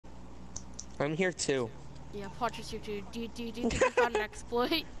I'm here too. Yeah, Potter's here too. Do you think you found an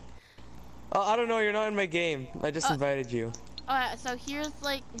exploit? I don't know. You're not in my game. I just invited you. Alright, so here's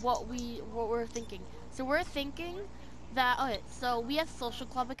like what we're thinking. So we're thinking that so we have social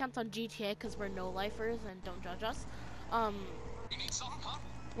club accounts on GTA because we're no lifers and don't judge us.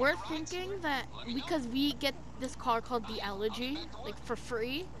 We're thinking that because we get this car called the Elegy like for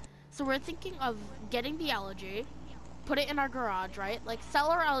free, so we're thinking of getting the Elegy, put it in our garage, right? Like sell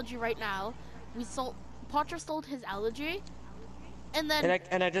our Elegy right now. Potter sold his Elegy, and then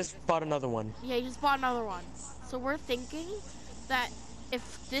and I just bought another one. Yeah, he just bought another one. So we're thinking that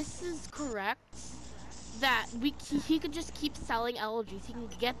if this is correct, that he could just keep selling LGs. He can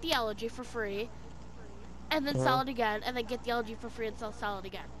get the LG for free, and then sell it again, and then get the LG for free and sell it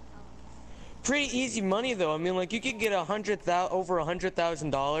again. Pretty easy money though. I mean, like you could get over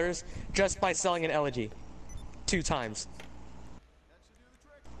 $100,000 just by selling an LG 2 times.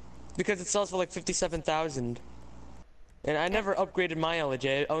 Because it sells for like 57,000. And I never upgraded my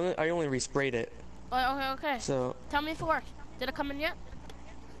LG. I only resprayed it. Okay. So. Tell me if it worked. Did it come in yet?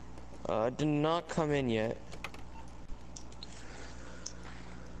 Did not come in yet.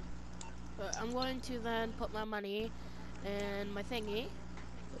 I'm going to then put my money in my thingy.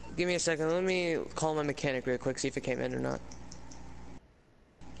 Give me a second. Let me call my mechanic real quick, see if it came in or not.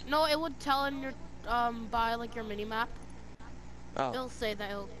 No, it would tell in your by like your mini map. Oh. It'll say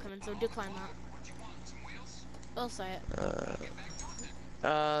that it'll come in, so decline that. It'll say it.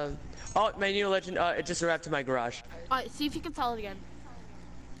 Oh, my new legend. It just arrived to my garage. Alright, see if you can sell it again.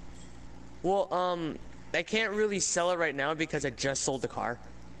 Well, I can't really sell it right now because I just sold the car.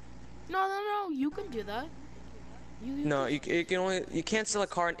 No, you can do that. You can't sell a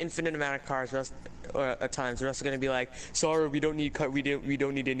car an infinite amount of cars at times. The rest are gonna be like, sorry, we don't need we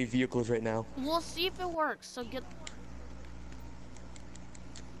don't need any vehicles right now. We'll see if it works. So get.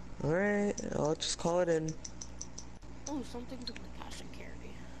 All right, I'll just call it in. Oh, something to cash and carry.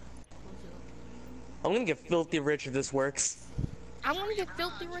 I'm gonna get filthy rich if this works. I'm gonna get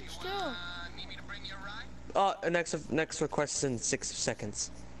filthy rich too. Next request in 6 seconds.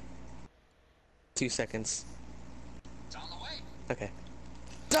 2 seconds. Okay.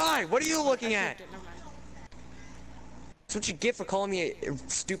 Die! What are you looking at? That's what you get for calling me a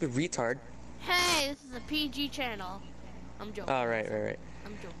stupid retard. Hey, this is a PG channel. I'm joking. Oh, right.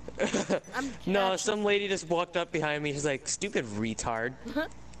 I'm joking. No, some lady just walked up behind me. She's like, stupid retard.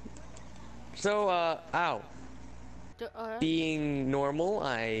 So, ow. Being normal,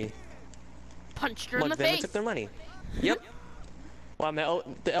 I punched her in the face. Then I took their money. Yep. Wow,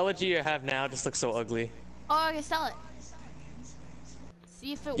 the LG I have now just looks so ugly. Oh, okay, sell it.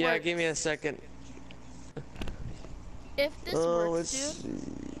 See if it works. Yeah, give me a second. If this works, dude.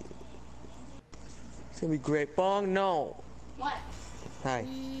 It's gonna be great. Bong, no. What? Hi.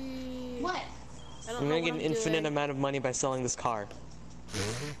 What? I'm gonna get an infinite amount of money by selling this car.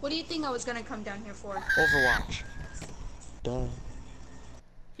 What do you think I was gonna come down here for? Overwatch. Duh.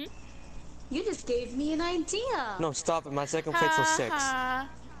 You just gave me an idea. No, stop it. My second flight's till 6.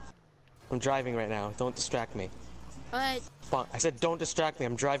 I'm driving right now. Don't distract me. Alright. I said don't distract me.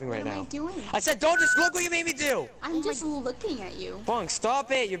 I'm driving right now. What am I doing? I said don't just look what you made me do! I'm just looking at you. Bong,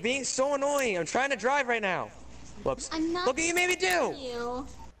 stop it. You're being so annoying. I'm trying to drive right now. Whoops. I'm not. Look what you made me do! You.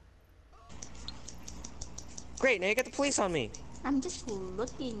 Great, now you got the police on me. I'm just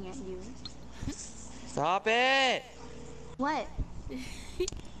looking at you. Stop it! What?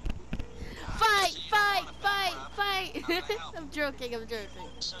 Fight! I'm joking.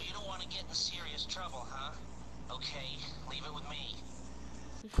 So you don't want to get in serious trouble, huh? Okay, leave it with me.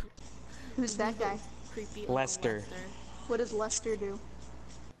 Who's that guy? Creepy Lester. What does Lester do?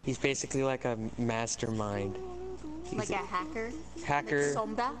 He's basically like a mastermind. Like a hacker? Hacker. Like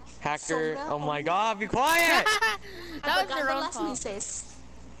Sombra? Hacker. Sombra? Oh my god, be quiet! That was your own fault.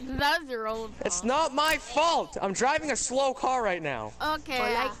 That was your own fault. It's not my fault! I'm driving a slow car right now. Okay,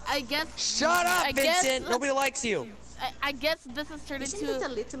 I guess. Shut up, Vincent! Nobody likes you. I guess this has turned Isn't into. it a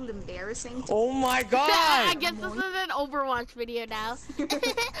little embarrassing? Oh my god! I guess this is an Overwatch video now.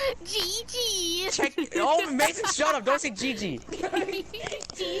 GG. Check. Oh, Mason, shut up! Don't say GG.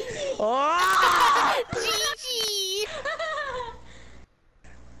 GG. Oh! GG.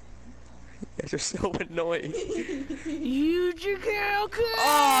 You guys are so annoying. You girl.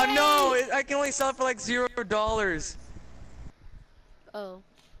 Oh no! I can only sell it for like $0. Oh.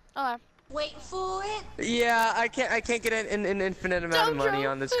 Oh. Wait for it. Yeah, I can't get an infinite amount of money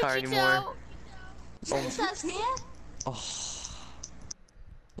on this car anymore. Jesus, here? Oh.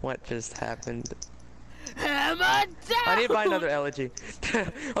 What just happened? Hammer down. I need to buy another elegy.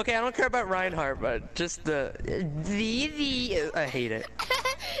 Okay, I don't care about Reinhardt, but just the I hate it.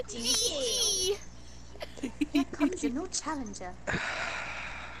 GG. Here comes your new challenger.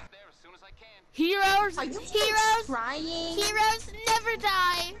 Heroes Trying. never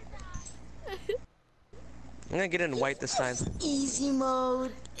die. I'm gonna get in white this time. Easy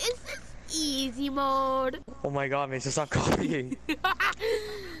mode. Is this easy mode? Oh my god, Mason, stop copying.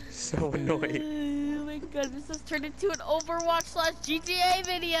 So annoying. Oh my god, this has turned into an Overwatch / GTA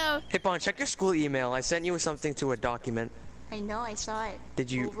video. Hippon, check your school email. I sent you something to a document. I know, I saw it.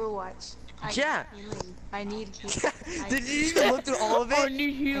 Did you? Overwatch. Yeah. I need healing. Did you even look through all of I it?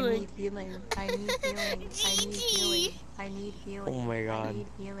 need I healing. need healing. I need healing. I need healing. I need healing. Oh my god. I need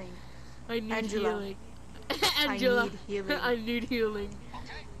healing. I need Angela. healing. Angela. I need healing. I need healing.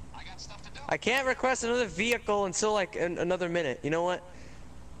 I can't request another vehicle until like another minute. You know what?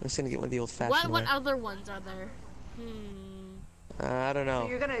 I'm just gonna get one of the old-fashioned What way. other ones are there? I don't know. So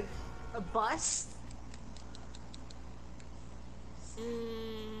you're gonna a bus?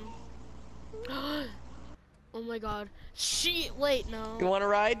 Oh my god. Wait, no. You want to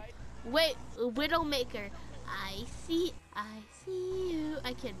ride? Wait, Widowmaker. I see you.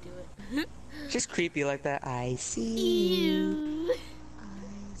 I can't do it. She's creepy like that. I see you.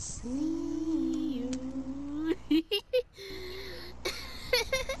 I see. You.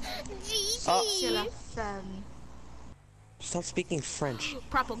 Sheila, Stop speaking French.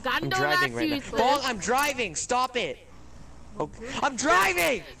 Propaganda. I'm driving right now. Bong, I'm driving. Stop it. Okay. I'm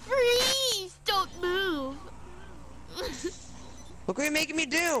driving. Freeze! Don't move. Look what you're making me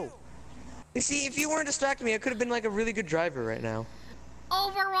do. You see, if you weren't distracting me, I could have been like a really good driver right now.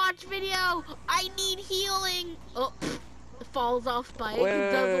 Overwatch video. I need healing. Oh, it falls off bike. Wait,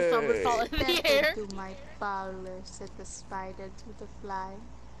 It does a somersault in the air. Better do my parlor, said the spider to the fly.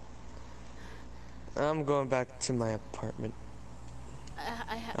 I'm going back to my apartment.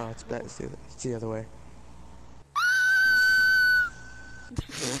 Oh, it's bad. It's the other way.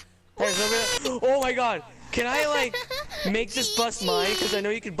 Hey, oh my god! Can I like make this bus mine? Because I know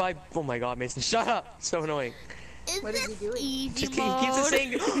you could buy. Oh my god, Mason, shut up! So annoying. What is he doing? Easy He keeps on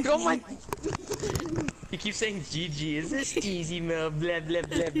saying. Oh my. mode. He keeps saying GG. Is this easy mode? Blah blah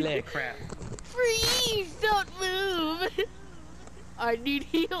blah blah. Crap. Freeze! Don't move. I need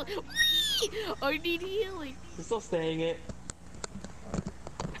healing. I need healing. I'm still saying it.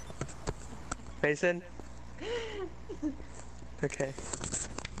 Mason. Okay.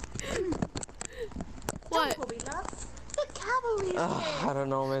 What? The cavalry. I don't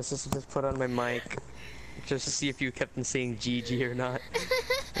know, man. Just put on my mic, just to see if you kept on saying GG or not,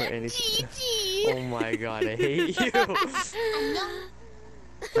 or anything. GG. Oh my god, I hate you. I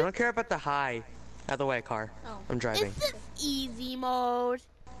don't care about the high. Out of the way, car. Oh. I'm driving. Is this easy mode?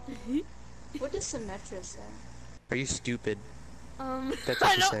 What does Symmetra say? Are you stupid? That's I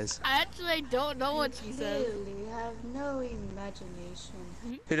what she don't- says. I actually don't know what she says. Really have no imagination.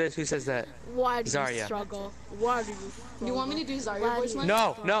 Who says that? Why do you Zarya. struggle? Why do you struggle? You want me to do Zarya Why voice do line? you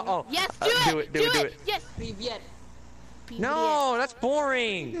No, struggle? no. Oh. Yes, Do it, do it. Yes. Privyet. No, that's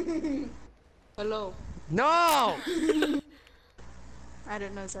boring. Hello. No. I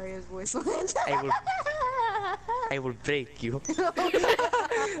don't know Zarya's voice line. I will break you.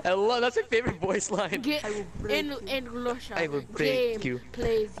 I love, that's my favorite voice line. Get I will break you. in Russia. I will break Game you.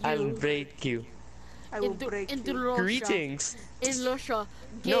 Plays you. I'll break you. I will break into you. Russia. Greetings. In Russia.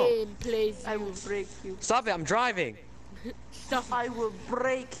 No. Game plays I you. will break you. Stop it, I'm driving. Stop. I will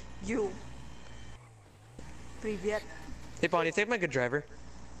break you. Privyet. Hey, Bonnie, think I'm a good driver.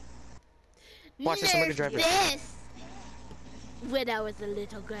 Watch this, I'm a good driver. This. When I was a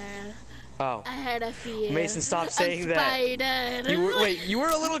little girl, Oh. I had a fear. Mason, stop of saying that. spiders. Wait, you were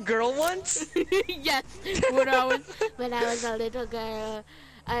a little girl once? Yes. When I was a little girl,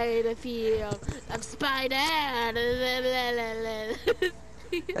 I had a fear of spiders.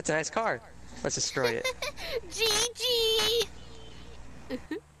 That's a nice car. Let's destroy it. GG.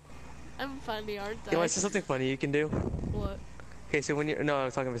 I'm funny, aren't I? You want to see something funny you can do? What? Okay, so when you're, no,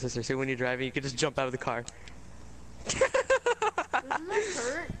 I'm talking to my sister. So when you're driving, you can just jump out of the car. Doesn't that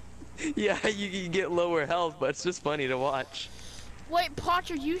hurt? Yeah, you get lower health, but it's just funny to watch. Wait,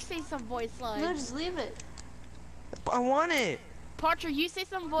 Potter, you say some voice No, lines. just leave it. I want it. Potter, you say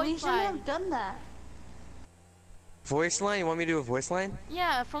some We voice shouldn't lines. have done that. Voice line? You want me to do a voice line?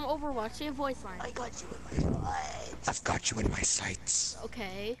 Yeah, from Overwatch. Say a voice line. I got you in my eyes. I've got you in my sights.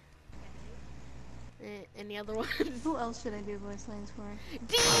 Okay. Any other ones? Who else should I do voice lines for?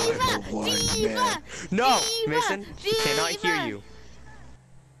 Diva! No, Diva! Mason, he cannot hear Diva! you.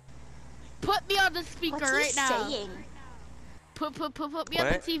 Put me on the speaker What's right he now. saying? Put me on the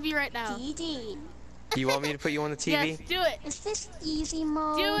What? TV right now. DD. Do you want me to put you on the TV? Yes, do it. Is this easy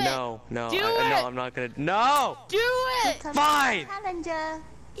mode? Do it. No, Do no, it. no, I'm not gonna. No! Do it. Come Fine! Challenger.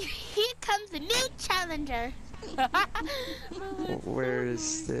 Here comes the new challenger. Where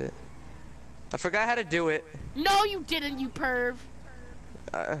is the? I forgot how to do it. No, you didn't, you perv.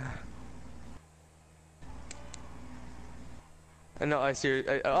 No, I see.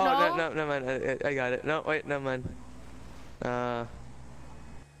 Oh, No? no, never mind. I got it. No, wait, never mind. I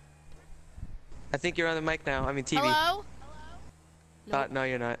think you're on the mic now. I mean, TV. Hello? No,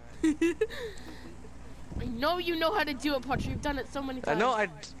 you're not. I know you know how to do it, Potter. You've done it so many times. No,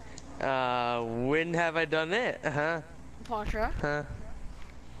 when have I done it? Potter.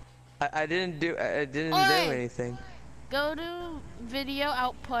 I didn't do. I didn't do Oi! anything. Go to video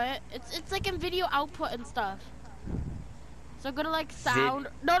output. It's like in video output and stuff. So go to like sound.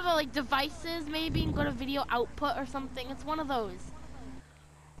 No, like devices maybe, and go to video output or something. It's one of those.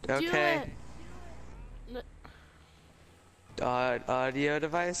 Okay. Do it. Audio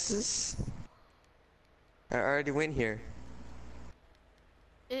devices. I already went here.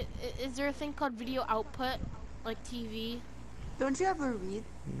 Is there a thing called video output, like TV? Don't you ever read?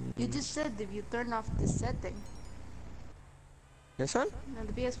 You just said if you turn off the setting, This one? and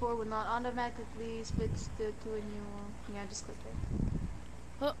the PS4 would not automatically switch to a new one. Yeah, just click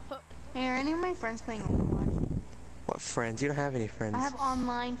it. Hey, are any of my friends playing Overwatch? What friends? You don't have any friends. I have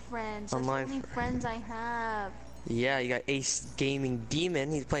online friends. That's the Online only friends I have. Yeah, you got Ace Gaming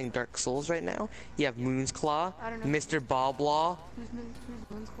Demon. He's playing Dark Souls right now. You have Moon's Claw. I don't know. Mr. Boblaw. Who's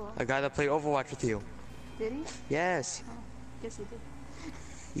Moon's Claw? A guy that played Overwatch with you. Did he? Yes. Oh, guess he did.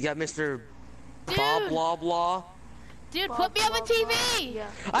 You got Mr. Dude. Boblaw. Dude, Blah, put me on blah, the TV! blah. Yeah.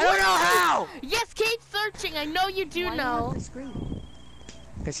 I don't know how! Yes, Kate's searching. I know you do Why know. not the screen?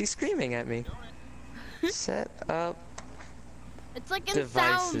 Is he screaming at me? Set up. It's like in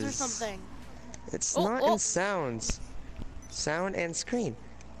sounds or Devices. something. It's Oh, not oh. in sounds. Sound and screen.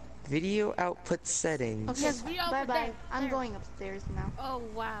 Video output settings. Okay, Yes, video output bye-bye. there. I'm There. going upstairs now. Oh,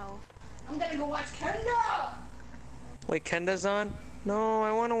 wow. I'm gonna go watch Kendra! Wait, Kenda's on? No,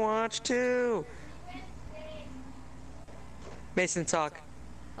 I want to watch too. Mason, talk.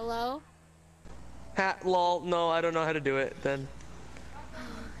 Hello? Ha, lol. No, I don't know how to do it then.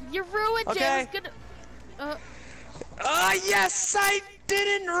 You ruined it. Okay. I was gonna... Yes, I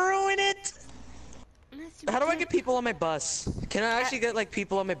didn't ruin it. Yes, How do I did. get people on my bus? Can I actually get like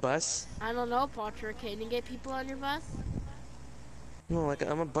people on my bus? I don't know, Potter. Can you get people on your bus? No, like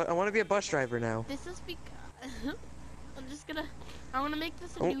I want to be a bus driver now. This is because... I want to make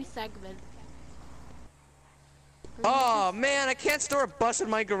this a new segment. Oh man, I can't store a bus in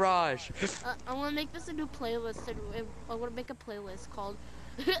my garage. I want to make this a new playlist. I want to make a playlist called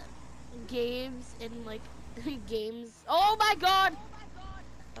games and like games. Oh my god.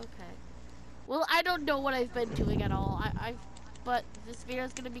 Okay. Well, I don't know what I've been doing at all. But this video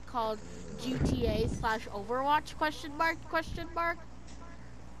is gonna be called GTA/Overwatch ?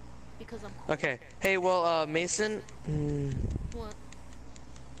 Because I'm cool. Okay. Hey, well, Mason. What?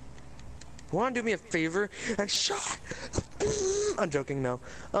 Want to do me a favor and shut? I'm joking. No.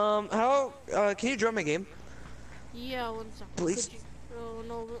 Can you join my game? Yeah, 1 second. Please. Could you, oh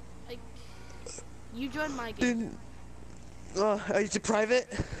no, like you join my game. Is it private?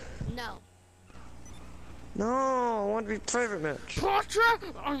 No. No, I want to be private match. Potter,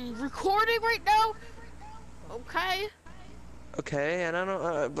 I'm recording right now. Okay. Okay, and I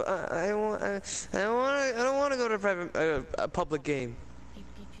don't. But I don't want to go to a private, a public game. Beep,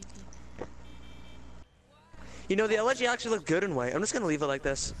 beep, beep, beep. You know, the LG actually look good in white. I'm just gonna leave it like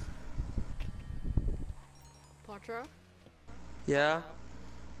this. Potter, Yeah.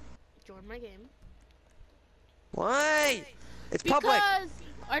 join my game. Why? It's Because public.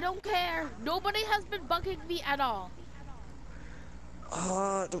 I don't care. Nobody has been bugging me at all.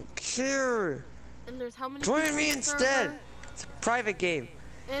 I don't care. And there's how many? Join people me in the instead. server? It's a private game.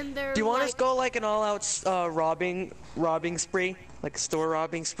 And there's Do you want like, us to go like an all-out robbing spree, like a store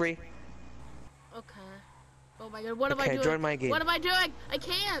robbing spree? Okay. Oh my god, what am I Okay, doing? join my game. What am I doing? I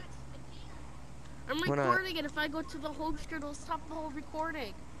can't. I'm Why not? recording it. If I go to the home screen, it'll stop the whole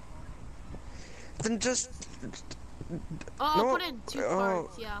recording. Then just Oh, I'll No, put in two oh,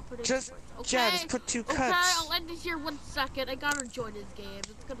 parts. Yeah, I'll put in just two parts. yeah, Okay. just put 2 Okay, cuts. I'll end it here 1 second. I gotta join his game.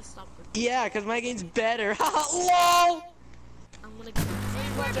 It's gonna stop recording. Yeah, cause my game's better. LOL. I'm gonna go.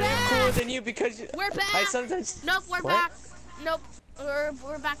 Hey, we're I'm back. cooler than you because you, We're back. I sometimes. Nope, we're What? back. Nope,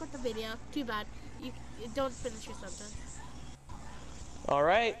 we're back with the video. Too bad. You don't finish your sentence. All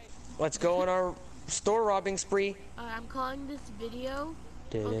right, let's go on our store robbing spree. I'm calling this video.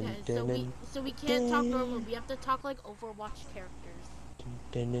 Dun, Okay, dun, so we can't talk normal. We have to talk like Overwatch characters. dun,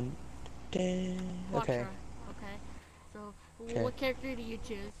 dun, dun. Okay, Watcher, okay. So Okay. what character do you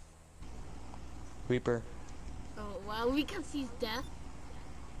choose? Reaper. Oh well, because he's death.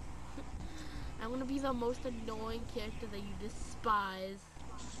 I'm gonna be the most annoying character that you despise.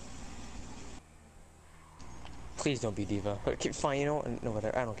 Please don't be Diva. Okay, fine, you know what? No,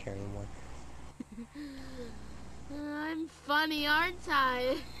 whatever. I don't care anymore. I'm funny, aren't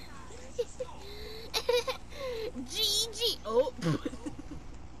I? GG. Oh.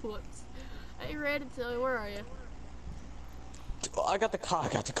 Whoops. I ran into you. Where are you? Oh, I got the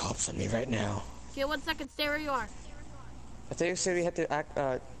cops on me right now. Okay, 1 second. Stay where you are. I think you said we had to act,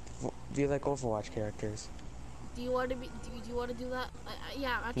 be like Overwatch characters. Do you want to be? Do you want to do that?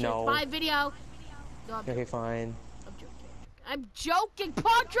 Yeah. Actually, No. it's my video. No, I'm Okay, fine. I'm joking. I'm joking,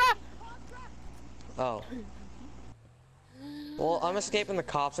 Padra. Oh. Well, I'm escaping the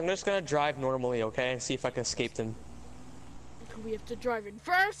cops. I'm just gonna drive normally, okay, and see if I can escape them. We have to drive in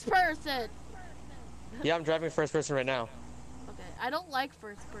first person. Yeah, I'm driving first person right now. Okay, I don't like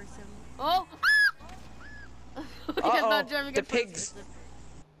first person. Oh! Okay, Uh-oh, I'm not driving the in first pigs. person.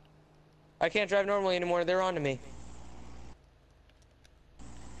 I can't drive normally anymore. They're on to me.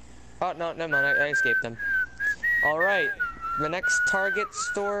 Oh, no, never mind. I escaped them. Alright. The next Target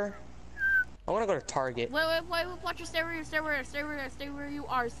store. I want to go to Target. Wait, watch your stay where you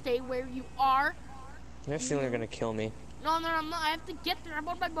are. Stay where you are. I have a feeling they're gonna kill me. No, I'm not. I have to get there. I'm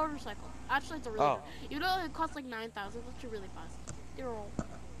on my motorcycle. Actually, it's a really good. You know, it costs like 9,000. That's really fast.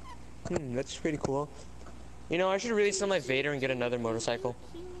 That's pretty cool. You know, I should release on my Vader and get another motorcycle.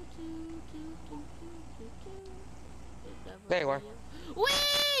 There you are.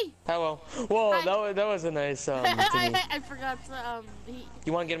 Whee! Hello. Whoa, that was a nice I forgot to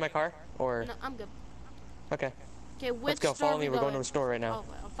You want to get in my car or? No, I'm good. Okay. Okay, which Let's go. Follow me. We're going to the store right now.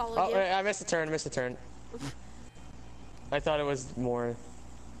 Oh, I'll follow you. I missed a turn. I thought it was more.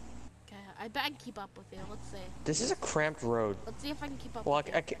 Okay, I bet I can keep up with you. Let's see. This is a cramped road. Let's see if I can keep up. Well,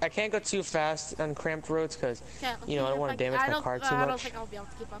 with you. I can't go too fast on cramped roads because you know I don't want to damage my car too much. I don't think I'll be able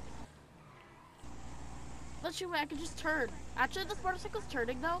to keep up. Let's see. I can just turn. Actually, this motorcycle's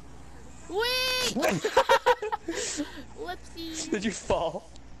turning though. Wait! Let's see. Did you fall?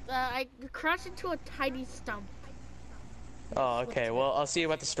 I crashed into a tiny stump. Oh, okay. Well, I'll see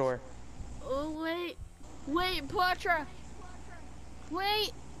you at the store. Oh wait, Patra.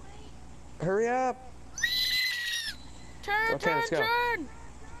 Wait. Hurry up. Turn.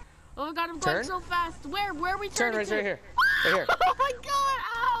 Oh my god, I'm going so fast. Where are we turning to? Right here. Right here. Oh my god,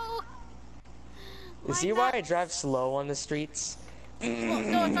 ow! You see why I drive slow on the streets? Well,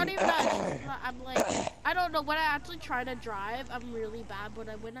 no, it's not even that. I'm like, I don't know. When I actually try to drive, I'm really bad. But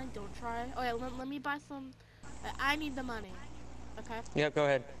when I don't try, oh yeah, let me buy some. I need the money. Okay. Yep. Go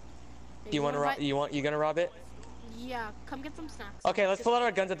ahead. Do you want to rob? You gonna rob it? Yeah. Come get some snacks. Okay. Let's pull out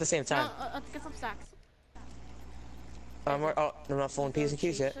our guns at the same time. No, let's get some snacks. I'm not full in P's and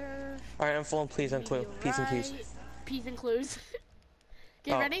Q's yet. Alright, I'm full in P's and Q's. P's and Q's. P's and Q's.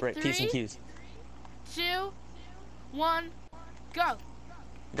 Get ready? Right, 3, P's and Q's. 2, 1, go.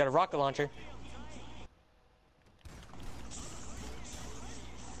 Got a rocket launcher.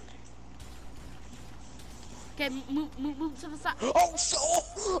 Okay, move to the side. I'm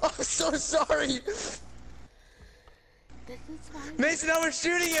so sorry. This is why. Mason, I was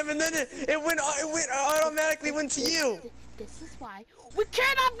shooting him, and then it automatically went to you. This is why we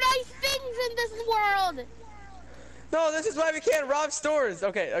can't have nice things in this world. No, this is why we can't rob stores.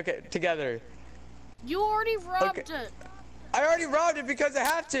 Okay, together. You already robbed it. I already robbed it because I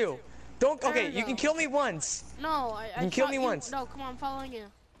have to. Don't. Okay, you can kill me once. No, you can kill me once. No, come on, I'm following you.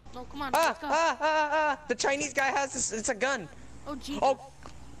 No, come on. Let's go. The Chinese guy has this. It's a gun. Oh, Jesus. Oh,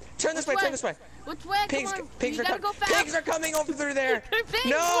 turn this way. Turn this way. Which way? Pigs, come on. pigs you are gotta go fast. Pigs are coming over through there. Pigs,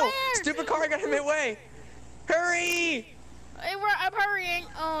 no, where? Stupid car got in my way. Hurry! Hey, I'm hurrying.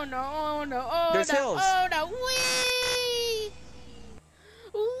 Oh no! Oh no! Oh There's no! hills. Oh no! Wee!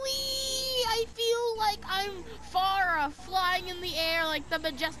 Wee! I feel like I'm flying in the air like the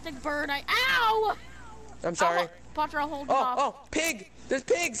majestic bird. Ow! I'm sorry. Patra, hold him off. Oh, pig! There's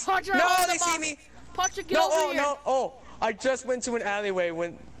pigs! Patra, no, hold they him see off. me! Patra, get over here! Oh, I just went to an alleyway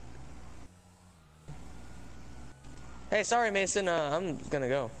when... Hey, sorry, Mason, I'm gonna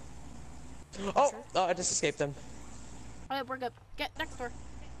go. Oh, I just escaped them. Alright, we're good. Get next door.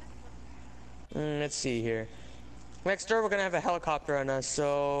 Let's see here. Next door, we're gonna have a helicopter on us,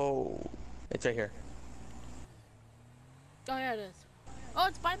 so... It's right here. Oh, yeah, it is. Oh,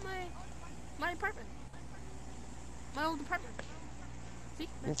 it's by my apartment. My old apartment. See?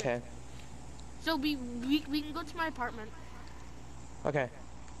 Okay. It. So we can go to my apartment. Okay.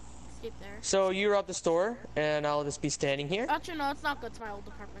 Escape there. So you rob the store, and I'll just be standing here? Actually, no, it's not good to my old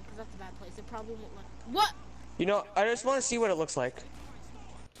apartment, because that's a bad place. It probably won't look... What? You know, I just want to see what it looks like.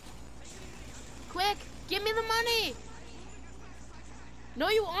 Quick, give me the money! No,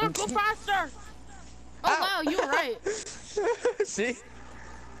 you aren't. Go faster! Oh wow, you were right. See?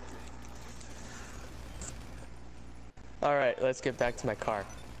 Alright, let's get back to my car.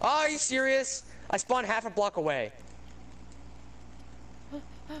 Oh, are you serious? I spawned half a block away.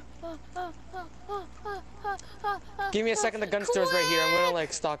 Give me a second, the gun store's right here. I'm gonna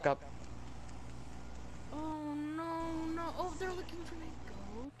like stock up. Oh no. Oh, they're looking for me. Go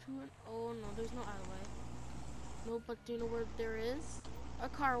to an. Oh no, there's no alleyway. No, but do you know where there is? A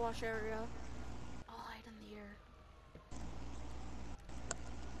car wash area. I'll hide in the air.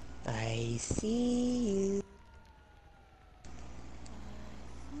 I see you.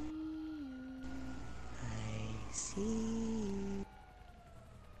 I see you.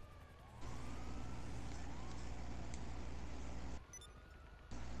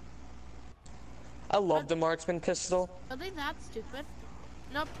 I love the marksman pistol. Are they that stupid?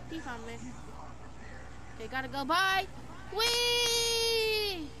 Nope, he found me. Okay, gotta go. Bye.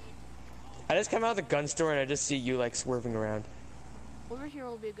 Whee! I just come out of the gun store and I just see you like swerving around. Over here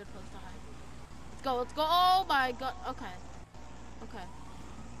will be a good place to hide. Let's go. Oh my god. Okay.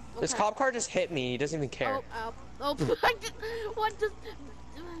 This cop car just hit me. He doesn't even care. Oh, what does... It doesn't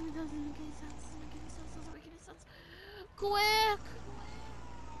make any sense. Doesn't make any sense. Quick!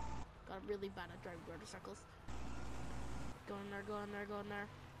 Got really bad at driving motorcycles. Go in there.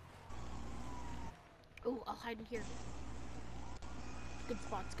 Oh, I'll hide in here. Good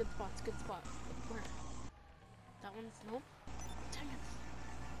spots. Where? That one's... Nope. Dang it.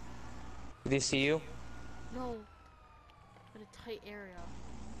 Did he see you? No. In a tight area.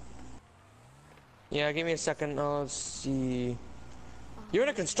 Yeah, give me a second. Oh, let's see. You're in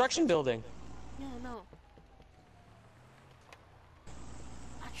a construction building. Yeah, no.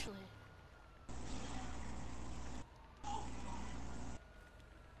 Actually.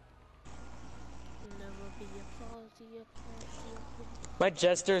 Never be a party. My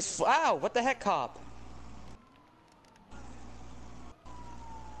jester's. Ow! What the heck, cop?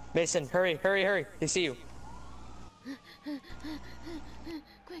 Mason, hurry! They see you.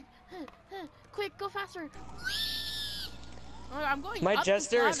 Quick, go faster. Oh, I'm going My up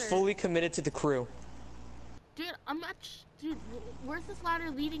jester this is ladder. fully committed to the crew. Dude, dude, where's this ladder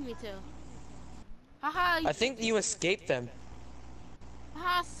leading me to? Haha. I think you escaped them.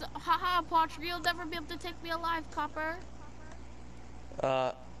 Haha, Pottery, you'll never be able to take me alive, copper.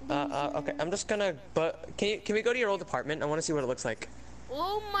 Okay, I'm just gonna, but can we go to your old apartment? I want to see what it looks like.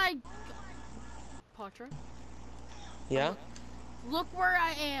 Oh my god. Pottery? Yeah? Look where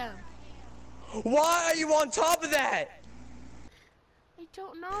I am. Why are you on top of that? I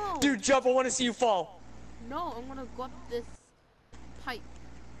don't know. Dude, jump, I want to see you fall. No, I'm gonna go up this pipe.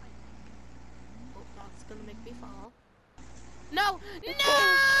 Oh, that's gonna make me fall. No! No!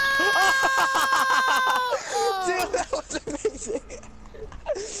 Dude, that was amazing.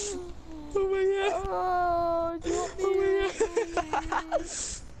 Oh my god. Oh, do you want me?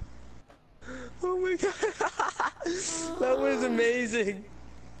 Oh my god. That was amazing.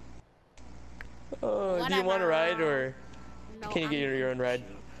 Oh, do you want a ride or No, can you get your own ride?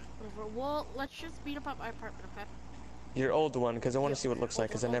 Whatever. Well, let's just speed up at my apartment, okay? Your old one, because I want to see what it looks like,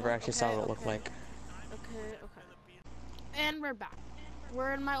 because I never actually saw what it looked like. Okay. And we're back.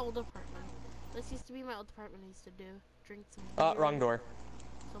 We're in my old apartment. This used to be my old apartment I used to do. Drink some beer, Wrong door.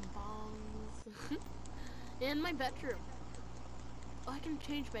 some bongs. In my bedroom. Oh, I can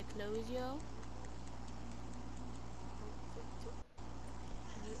change my clothes, yo.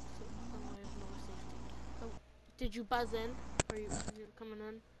 Did you buzz in? Are you coming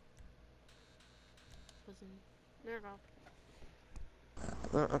in? Buzz in. There you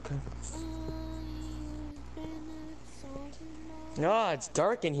go. Okay. No, it's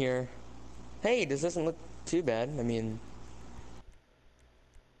dark in here. Hey, this doesn't look too bad. I mean,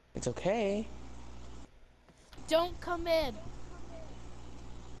 it's okay. Don't come in.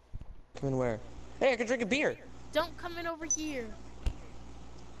 Come in where? Hey, I can drink a beer. Don't come in over here.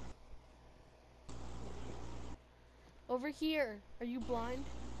 Over here. Are you blind?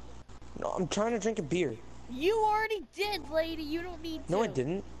 No, I'm trying to drink a beer. You already did, lady. You don't need to. No, I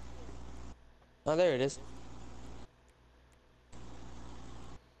didn't. Oh, there it is.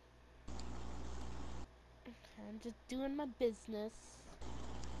 I'm just doing my business.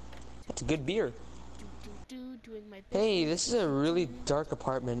 That's a good beer. Doing my business. Hey, this is a really dark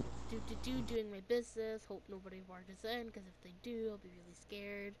apartment. Doing my business. Hope nobody barges in, because if they do, I'll be really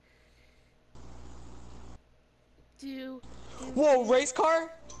scared. Whoa, race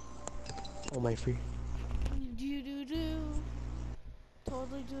car? Oh, my free.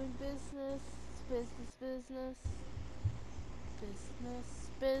 Totally doing business. Business.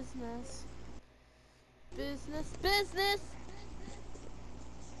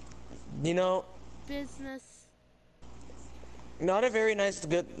 You know, business. Not a very nice,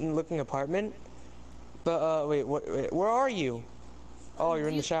 good-looking apartment. But wait, wait, where are you? Oh, you're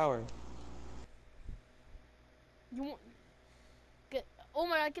in the shower. You want? Get, oh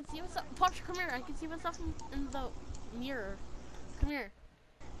my! I can see myself. Potter, come here. I can see myself in the mirror. Come here.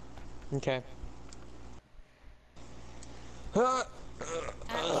 Okay.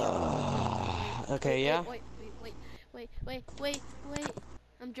 Okay, yeah. Wait.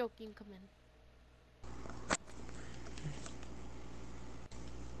 I'm joking. Come in.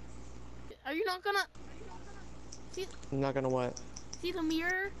 Are you not gonna see? I'm not gonna what? See the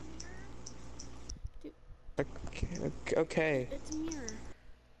mirror? Dude, Okay. it's a mirror.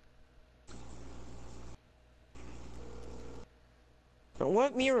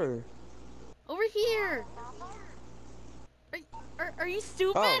 What mirror? Over here. Are you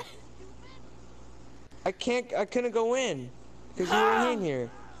stupid? Oh. I couldn't go in because you were in here.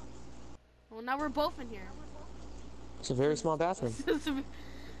 Well, now we're both in here. It's a very small bathroom.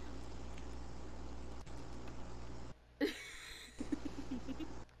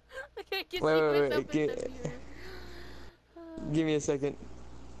 I can Wait, give me a second.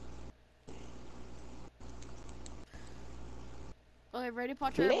 Okay, ready,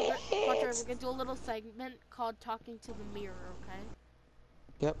 Potter? Potter, we're gonna do a little segment called Talking to the Mirror, okay?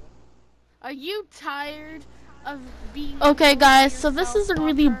 Yep. Are you tired of being... Okay, guys, so this is a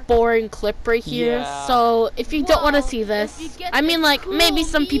really boring clip right here. Yeah. So, if you don't want to see this, I mean, like, maybe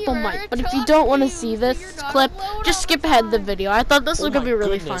some people might, but if you don't want to see this clip, just skip ahead of the video. I thought this was gonna be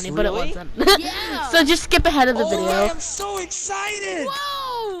really funny, but it wasn't. Yeah. So just skip ahead of the video. I am so excited!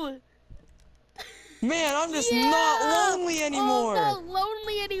 Whoa! Man, I'm just not lonely anymore. Oh, not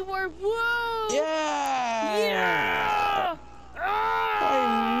lonely anymore. Whoa! Yeah! Yeah!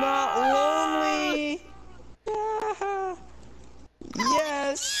 I'm not lonely.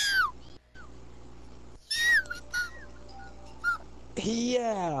 Yes.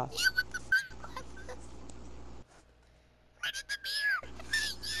 Yeah.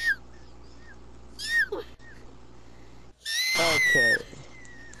 Okay.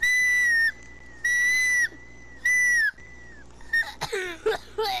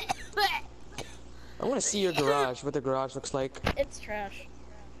 I want to see your garage, what the garage looks like. It's trash.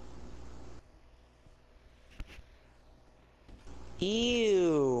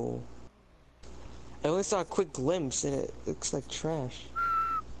 Ew. I only saw a quick glimpse and it looks like trash.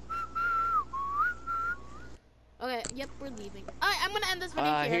 Okay, yep, we're leaving. Alright, I'm gonna end this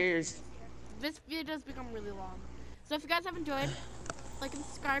video here. Here's... This video has become really long. So if you guys have enjoyed, like and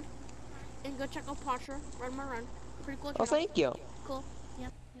subscribe, and go check out Potter, RunMarRun. Pretty cool channel. Oh, thank you. Cool.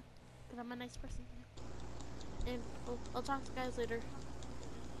 Yep. Because I'm a nice person. Yep. And I'll talk to you guys later.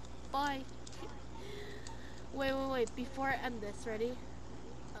 Bye. Wait. Before I end this, ready?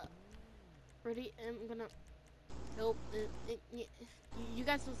 Ready? I'm gonna... Nope. You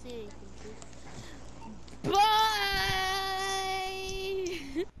guys don't see anything, see?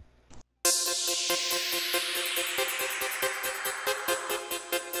 Bye!